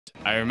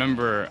I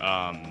remember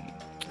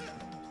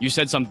you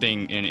said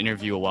something in an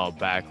interview a while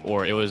back,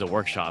 or it was a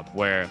workshop,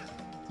 where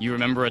you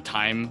remember a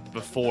time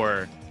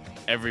before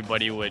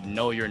everybody would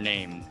know your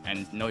name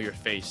and know your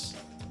face.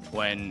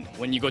 When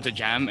you go to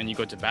jam and you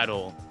go to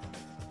battle,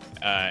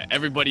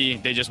 everybody,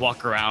 they just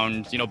walk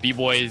around. You know,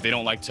 b-boys, they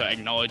don't like to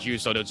acknowledge you,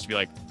 so they'll just be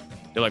like,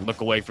 they'll like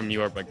look away from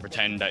you or like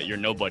pretend that you're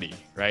nobody,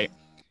 right?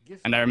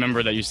 And I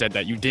remember that you said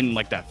that you didn't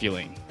like that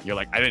feeling. You're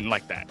like, I didn't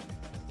like that,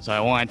 so I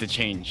wanted to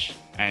change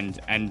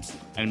and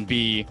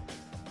be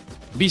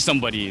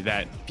somebody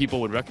that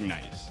people would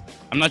recognize.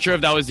 I'm not sure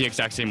if that was the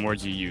exact same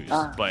words you used,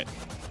 but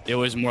it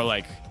was more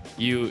like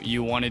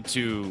you wanted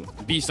to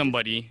be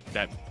somebody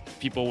that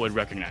people would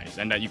recognize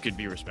and that you could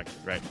be respected,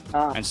 right?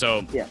 And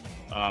so, yeah.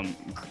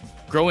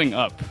 Growing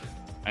up,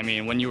 I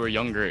mean, when you were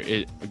younger,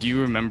 do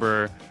you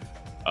remember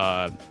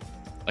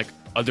like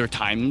other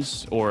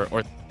times or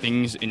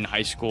things in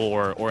high school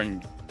or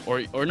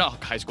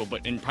not high school,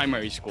 but in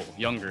primary school,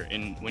 younger,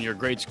 when you're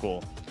grade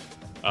school,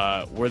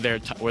 were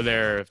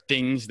there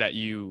things that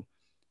you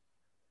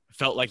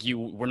felt like you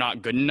were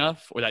not good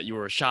enough, or that you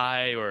were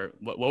shy, or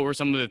what were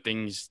some of the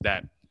things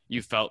that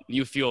you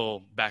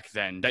feel back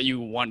then that you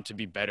want to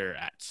be better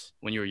at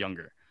when you were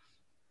younger?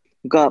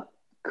 그러니까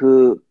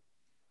그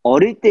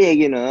어릴 때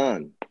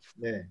얘기는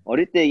네.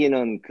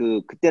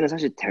 그때는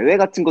사실 대회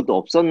같은 것도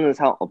없는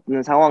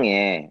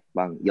상황에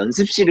막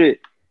연습실을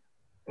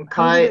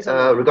Kai,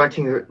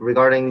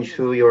 regarding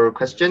to your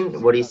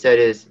question, what he said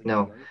is,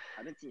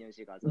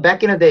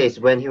 back in the days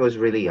when he was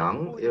really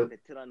young,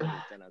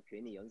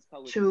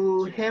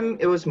 to him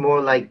it was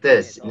more like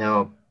this.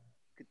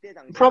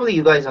 Probably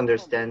you guys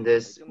understand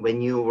this.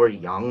 When you were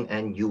young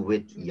and you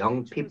with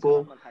young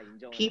people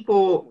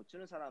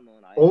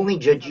only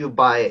judge you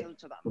by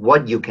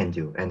what you can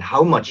do and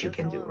how much you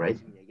can do, right?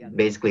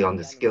 Basically on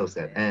the skill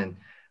set. And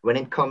when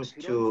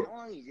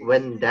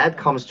that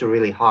comes to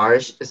really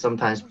harsh,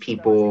 sometimes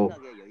people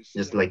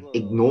just like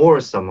ignore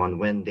someone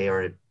when they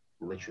are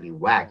literally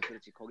whack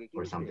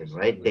or something,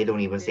 right? They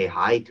don't even say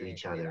hi to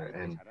each other.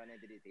 And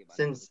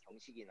since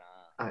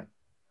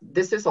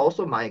this is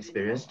also my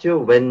experience too,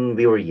 when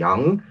we were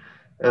young,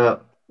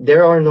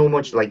 there are no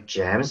much like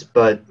jams,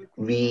 but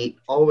we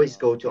always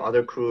go to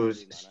other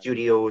crews,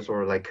 studios,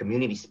 or like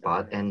community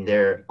spot, and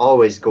there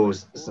always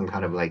goes some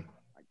kind of like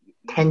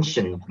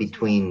tension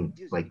between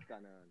like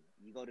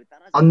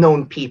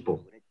unknown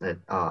people that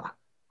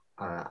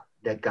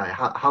that guy,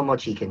 how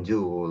much he can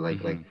do, or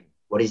like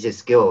what is his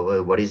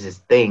skill, what is his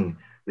thing,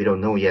 we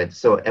don't know yet.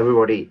 So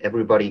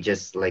everybody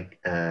just like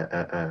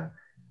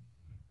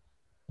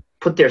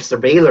put their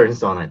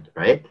surveillance on it,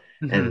 right?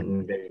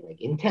 And very like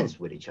intense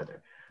with each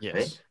other. Yes.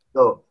 Right?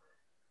 So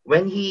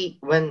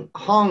when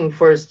Hong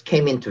first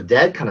came into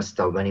that kind of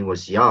stuff when he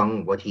was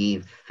young, what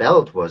he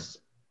felt was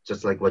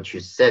just like what you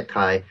said,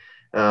 Kai.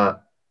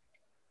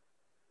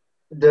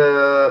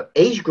 The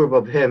age group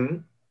of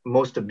him,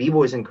 most of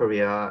b-boys in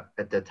Korea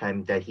at the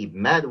time that he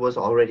met was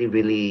already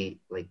really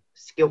like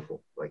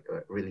skillful, like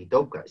really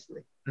dope guys.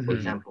 Like for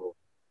example,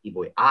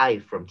 b-boy I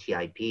from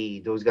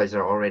TIP, those guys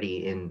are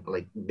already in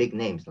like big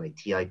names like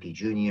TIP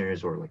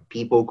juniors or like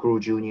People Crew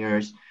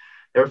juniors.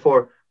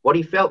 Therefore, what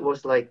he felt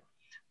was like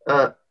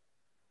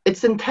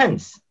it's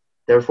intense.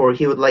 Therefore,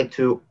 he would like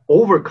to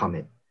overcome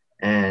it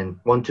and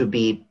want to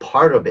be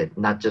part of it,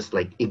 not just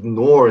like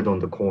ignored on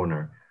the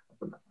corner.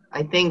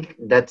 I think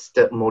that's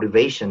the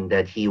motivation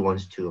that he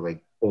wants to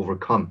like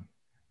overcome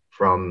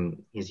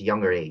from his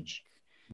younger age.